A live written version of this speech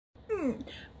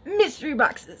Mystery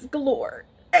boxes galore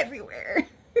everywhere.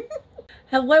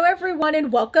 Hello everyone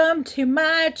and welcome to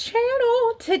my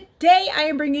channel. Today I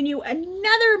am bringing you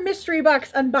another mystery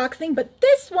box unboxing, but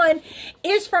this one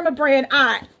is from a brand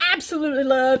I absolutely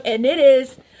love, and it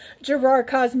is Gerard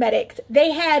Cosmetics. They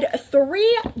had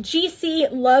 3 GC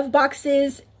Love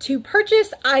boxes to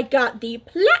purchase. I got the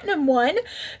platinum one,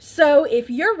 so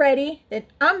if you're ready, then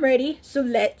I'm ready, so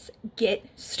let's get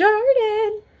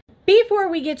started. Before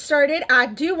we get started, I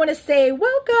do want to say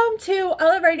welcome to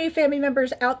all of our new family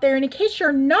members out there. And in case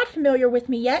you're not familiar with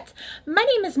me yet, my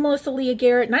name is Leah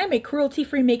Garrett, and I'm a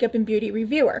cruelty-free makeup and beauty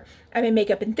reviewer. I'm a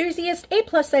makeup enthusiast, a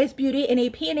plus-size beauty, and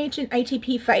a PNH and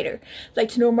ITP fighter. If you'd like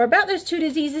to know more about those 2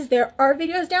 diseases, there are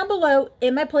videos down below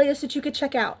in my playlist that you could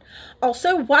check out.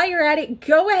 Also, while you're at it,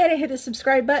 go ahead and hit the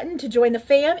subscribe button to join the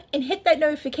fam and hit that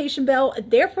notification bell.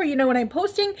 Therefore, you know when I'm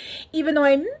posting, even though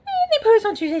I mainly post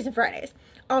on Tuesdays and Fridays.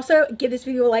 Also, give this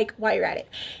video a like while you're at it.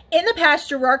 In the past,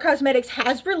 Gerard Cosmetics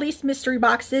has released mystery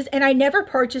boxes, and I never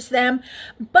purchased them,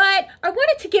 but I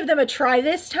wanted to give them a try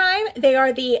this time. They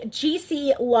are the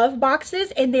GC Love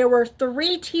boxes, and there were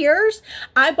 3 tiers.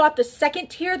 I bought the 2nd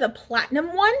tier, the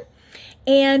platinum one,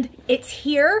 and it's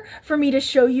here for me to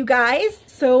show you guys.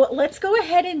 So let's go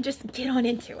ahead and just get on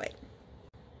into it.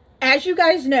 As you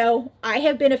guys know, I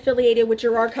have been affiliated with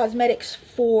Gerard Cosmetics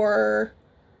for,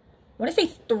 I want to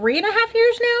say 3.5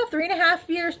 years now, 3.5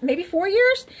 years, maybe 4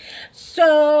 years.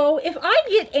 So if I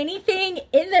get anything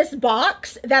in this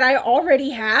box that I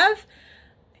already have,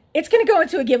 it's going to go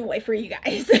into a giveaway for you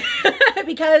guys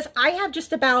because I have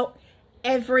just about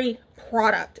every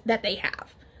product that they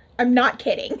have. I'm not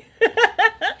kidding.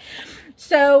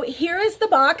 So here is the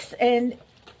box, and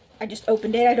I just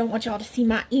opened it. I don't want y'all to see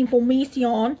my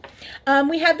information.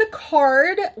 We have the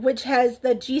card, which has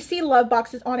the GC Love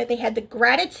boxes on it. They had the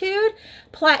Gratitude,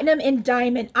 Platinum, and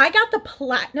Diamond. I got the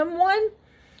Platinum one.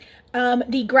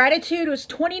 The Gratitude was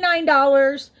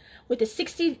 $29 with a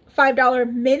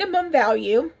 $65 minimum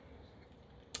value.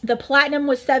 The Platinum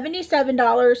was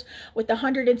 $77 with a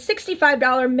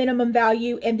 $165 minimum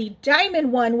value, and the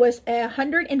Diamond one was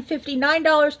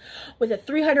 $159 with a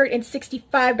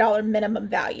 $365 minimum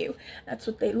value. That's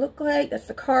what they look like. That's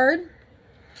the card.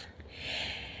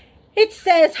 It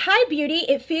says, "Hi beauty,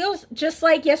 it feels just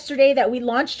like yesterday that we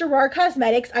launched Gerard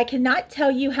Cosmetics. I cannot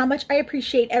tell you how much I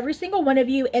appreciate every single one of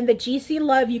you and the GC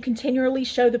love you continually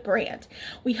show the brand.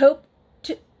 We hope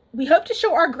to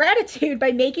show our gratitude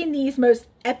by making these most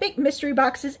epic mystery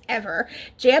boxes ever,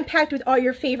 jam-packed with all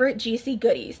your favorite GC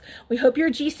goodies. We hope your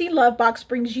GC Love box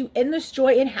brings you endless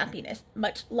joy and happiness.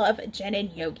 Much love, Jen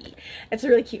and Yogi." That's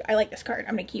really cute. I like this card.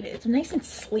 I'm going to keep it. It's nice and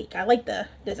sleek. I like the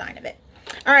design of it.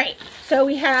 All right, so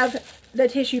we have the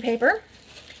tissue paper.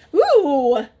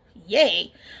 Ooh,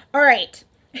 yay. All right,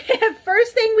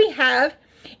 first thing we have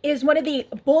is one of the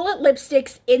bullet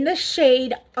lipsticks in the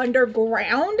shade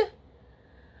Underground.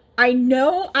 I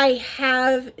know I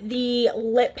have the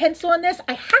lip pencil in this.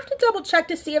 I have to double check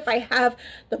to see if I have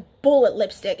the bullet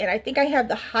lipstick, and I think I have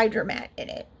the Hydra Matte in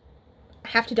it. I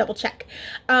have to double check.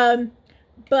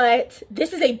 But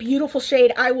this is a beautiful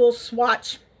shade. I will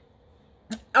swatch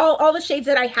all the shades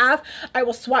that I have. I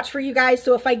will swatch for you guys,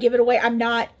 so if I give it away,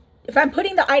 if I'm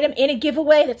putting the item in a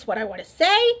giveaway, that's what I want to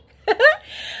say,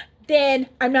 then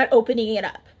I'm not opening it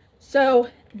up. So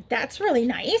that's really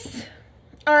nice.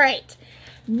 All right.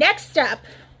 Next up,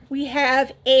 we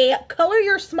have a Color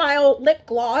Your Smile lip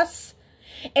gloss,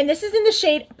 and this is in the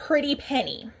shade Pretty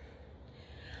Penny.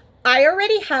 I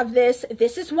already have this.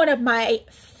 This is one of my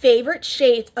favorite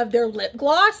shades of their lip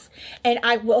gloss, and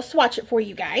I will swatch it for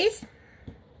you guys.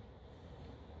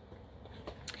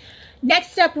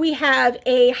 Next up, we have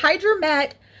a Hydra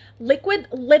Matte liquid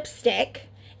lipstick,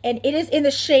 and it is in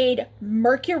the shade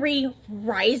Mercury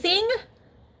Rising.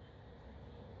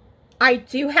 I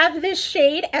do have this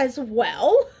shade as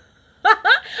well.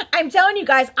 I'm telling you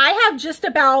guys, I have just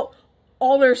about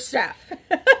all their stuff.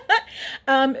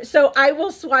 So I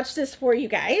will swatch this for you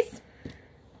guys.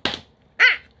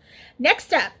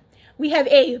 Next up, we have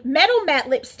a Metal Matte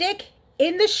lipstick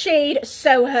in the shade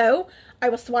Soho. I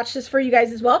will swatch this for you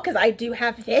guys as well because I do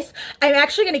have this. I'm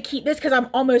actually going to keep this because I'm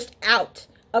almost out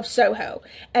of Soho,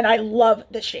 and I love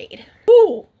the shade.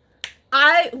 Ooh.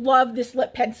 I love this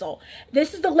lip pencil.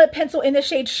 This is the lip pencil in the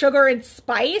shade Sugar and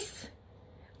Spice.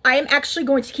 I am actually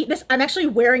going to keep this. I'm actually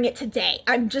wearing it today.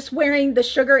 I'm just wearing the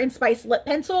Sugar and Spice lip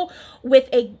pencil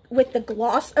with the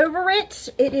gloss over it.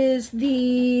 It is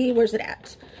the, where's it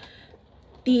at?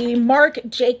 The Marc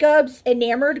Jacobs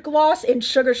Enamored Gloss in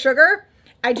Sugar Sugar.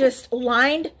 I just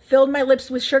filled my lips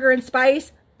with Sugar and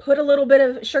Spice, put a little bit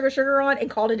of sugar on, and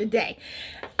called it a day.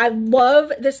 I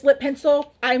love this lip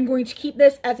pencil. I'm going to keep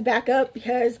this as a backup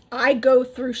because I go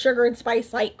through sugar and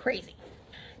spice like crazy.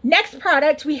 Next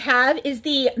product we have is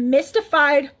the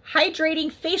Mistified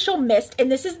Hydrating Facial Mist,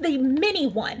 and this is the mini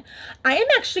one. I am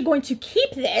actually going to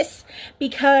keep this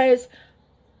because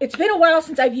it's been a while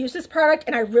since I've used this product,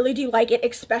 and I really do like it,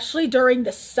 especially during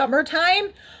the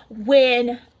summertime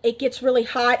when it gets really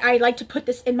hot. I like to put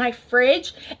this in my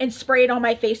fridge and spray it on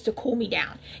my face to cool me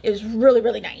down. It was really,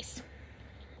 really nice.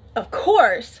 Of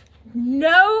course,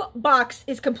 no box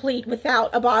is complete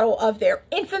without a bottle of their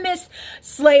infamous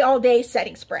Slay All Day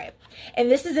setting spray.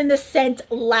 And this is in the scent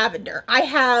Lavender. I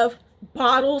have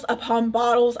bottles upon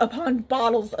bottles upon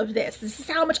bottles of this. This is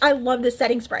how much I love this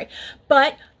setting spray.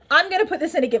 But I'm going to put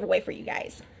this in a giveaway for you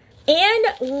guys. And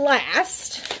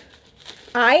last,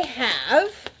 I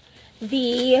have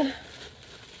the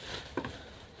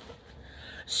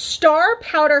Star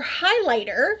Powder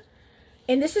Highlighter.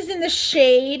 And this is in the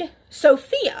shade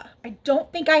Sophia. I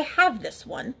don't think I have this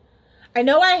one. I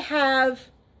know I have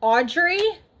Audrey.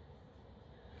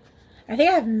 I think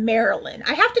I have Marilyn.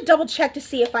 I have to double check to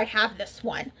see if I have this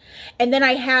one. And then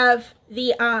I have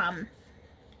the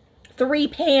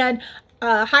 3-pan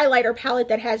highlighter palette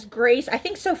that has Grace. I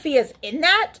think Sophia's in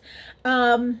that.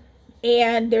 And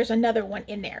there's another one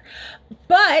in there.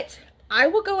 But I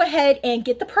will go ahead and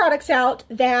get the products out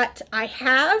that I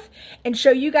have and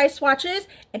show you guys swatches,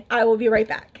 and I will be right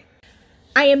back.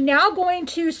 I am now going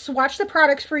to swatch the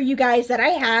products for you guys that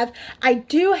I have. I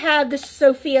do have the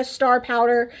Sophia Star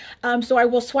Powder, so I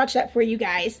will swatch that for you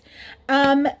guys.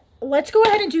 Let's go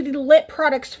ahead and do the lip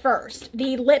products first.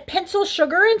 The Lip Pencil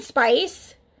Sugar and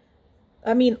Spice.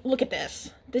 I mean, look at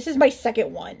this. This is my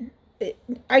second one.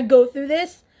 I go through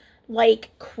this like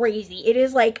crazy. It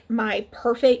is like my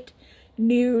perfect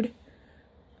nude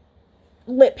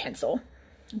lip pencil.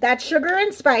 That's Sugar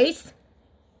and Spice.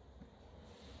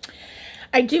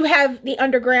 I do have the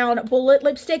Underground Bullet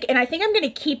lipstick, and I think I'm going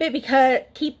to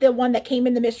keep the one that came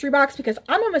in the mystery box because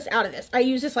I'm almost out of this. I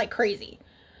use this like crazy.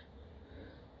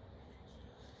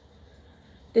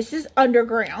 This is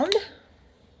Underground.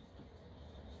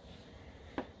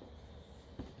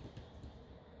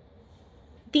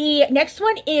 The next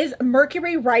one is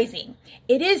Mercury Rising.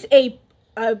 It is a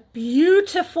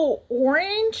beautiful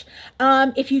orange.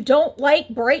 If you don't like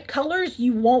bright colors,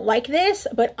 you won't like this,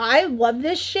 but I love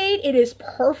this shade. It is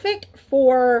perfect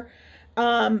for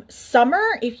summer.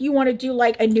 If you want to do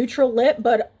like a neutral lip,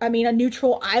 but I mean a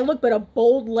neutral eye look, but a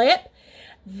bold lip,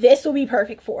 this will be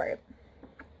perfect for it.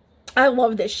 I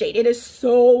love this shade. It is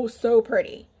so, so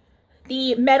pretty.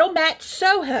 The Metal Matte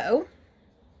Soho.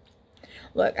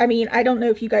 Look, I mean, I don't know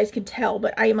if you guys can tell,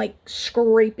 but I am like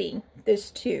scraping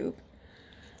this tube.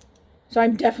 So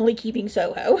I'm definitely keeping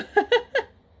Soho.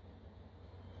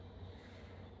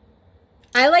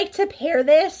 I like to pair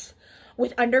this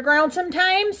with Underground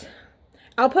sometimes.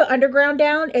 I'll put Underground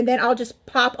down and then I'll just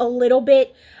pop a little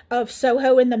bit of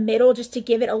Soho in the middle just to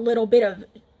give it a little bit of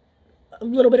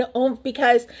oomph,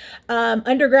 because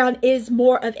Underground is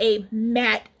more of a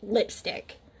matte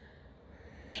lipstick.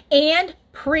 And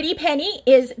Pretty Penny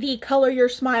is the Color Your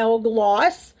Smile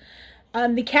gloss.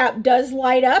 The cap does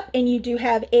light up, and you do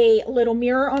have a little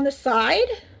mirror on the side.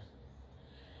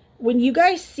 When you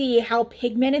guys see how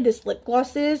pigmented this lip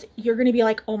gloss is, you're going to be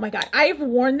like, oh my god. I've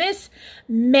worn this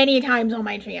many times on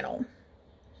my channel.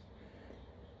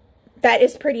 That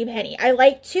is Pretty Penny. I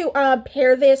like to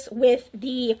pair this with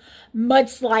the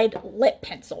Mudslide lip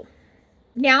pencil.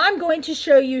 Now I'm going to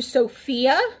show you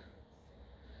Sophia.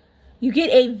 You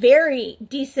get a very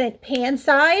decent pan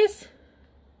size.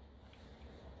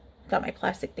 Thought my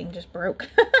plastic thing just broke.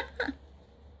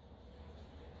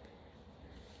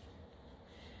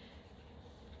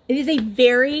 It is a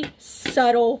very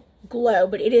subtle glow,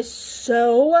 but it is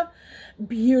so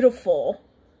beautiful.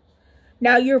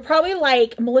 Now you're probably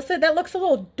like, Melissa, that looks a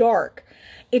little dark.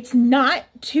 It's not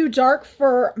too dark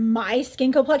for my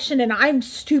skin complexion, and I'm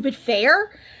stupid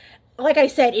fair. Like I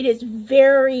said, it is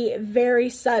very, very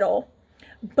subtle.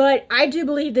 But I do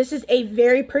believe this is a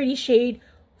very pretty shade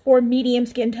for medium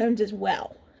skin tones as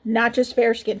well. Not just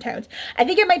fair skin tones. I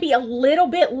think it might be a little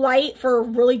bit light for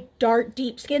really dark,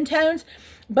 deep skin tones.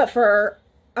 But for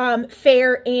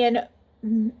fair and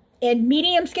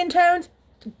medium skin tones,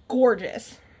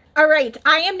 gorgeous. All right,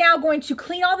 I am now going to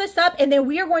clean all this up, and then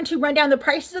we are going to run down the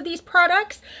prices of these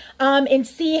products and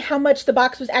see how much the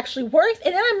box was actually worth.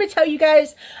 And then I'm going to tell you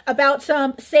guys about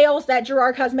some sales that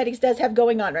Gerard Cosmetics does have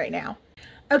going on right now.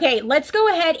 Okay, let's go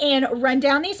ahead and run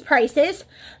down these prices.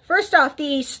 First off,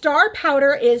 the Star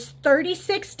Powder is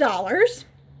 $36.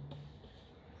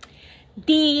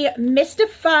 The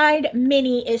Mystified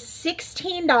Mini is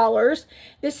 $16.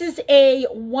 This is a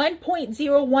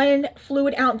 1.01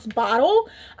 fluid ounce bottle.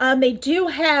 They do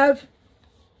have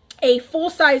a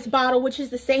full-size bottle, which is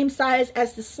the same size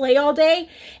as the Slay All Day.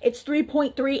 It's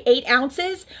 3.38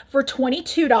 ounces for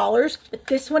 $22, but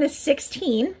this one is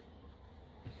 $16.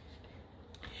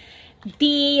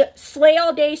 The Slay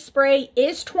All Day spray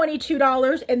is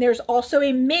 $22, and there's also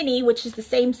a mini, which is the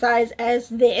same size as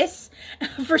this,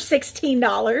 for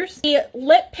 $16. The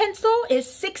lip pencil is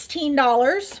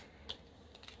 $16.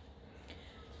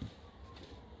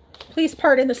 Please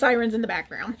pardon the sirens in the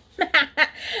background.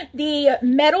 The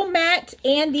Metal Matte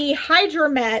and the Hydra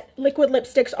Matte liquid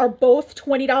lipsticks are both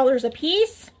 $20 a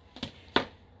piece.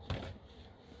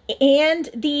 And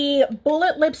the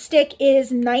Bullet lipstick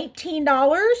is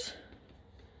 $19.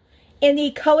 And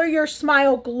the Color Your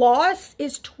Smile gloss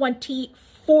is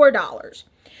 $24.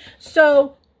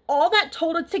 So all that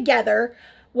totaled together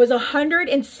was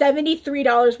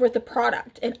 $173 worth of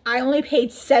product. And I only paid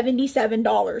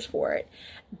 $77 for it.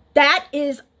 That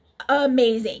is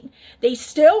amazing. They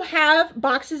still have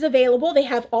boxes available. They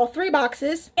have all 3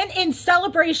 boxes. And in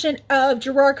celebration of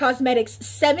Gerard Cosmetics'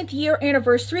 7th year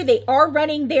anniversary, they are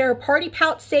running their Party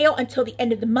Pout sale until the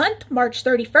end of the month, March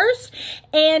 31st.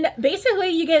 And basically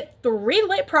you get 3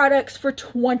 lip products for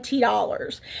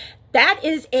 $20. That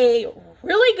is a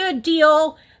really good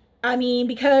deal. I mean,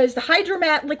 because the Hydra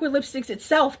Matte liquid lipsticks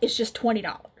itself is just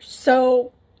 $20.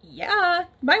 So yeah,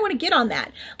 you might want to get on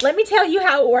that. Let me tell you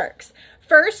how it works.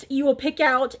 First, you will pick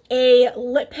out a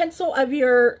lip pencil of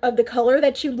the color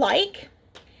that you like.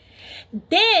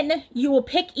 Then you will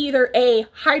pick either a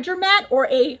Hydra Matte or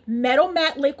a Metal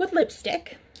Matte liquid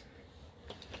lipstick.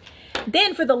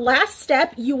 Then for the last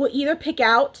step, you will either pick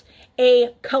out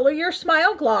a Color Your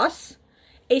Smile gloss,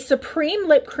 a Supreme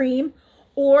lip cream,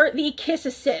 or the Kiss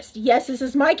Assist. Yes, this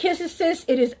is my Kiss Assist.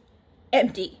 It is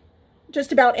empty.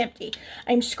 Just about empty.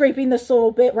 I'm scraping this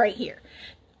little bit right here.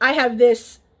 I have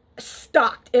this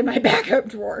stocked in my backup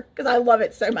drawer because I love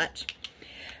it so much.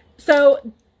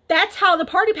 So that's how the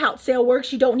Party Pout sale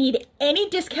works. You don't need any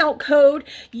discount code.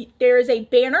 There is a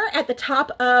banner at the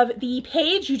top of the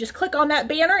page. You just click on that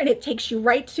banner and it takes you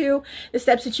right to the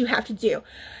steps that you have to do.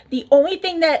 The only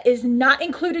thing that is not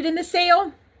included in the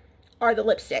sale are the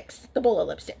lipsticks, the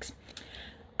Bullet lipsticks.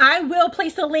 I will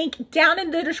place a link down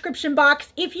in the description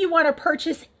box if you want to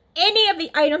purchase any of the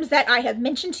items that I have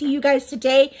mentioned to you guys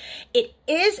today. It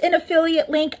is an affiliate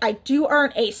link. I do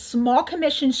earn a small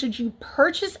commission should you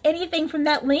purchase anything from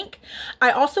that link.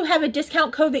 I also have a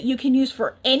discount code that you can use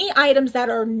for any items that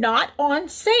are not on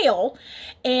sale,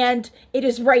 and it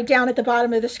is right down at the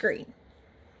bottom of the screen.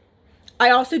 I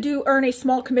also do earn a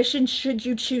small commission should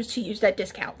you choose to use that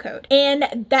discount code.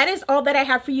 And that is all that I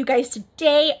have for you guys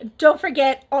today. Don't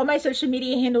forget, all my social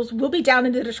media handles will be down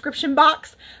in the description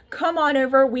box. Come on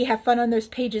over. We have fun on those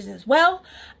pages as well.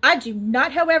 I do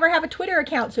not, however, have a Twitter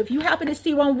account. So if you happen to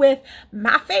see one with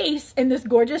my face and this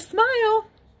gorgeous smile,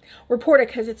 report it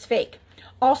because it's fake.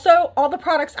 Also, all the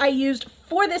products I used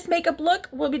for this makeup look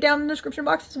will be down in the description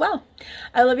box as well.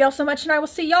 I love y'all so much, and I will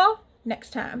see y'all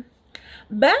next time.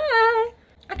 Bye.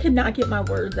 I could not get my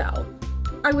words out.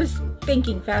 I was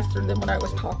thinking faster than when I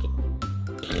was talking.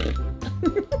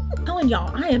 I'm telling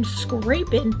y'all, I am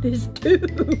scraping this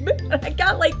tube. I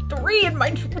got like 3 in my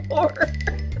drawer.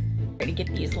 Ready to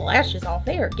get these lashes off.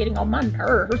 They are getting on my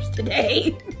nerves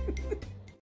today.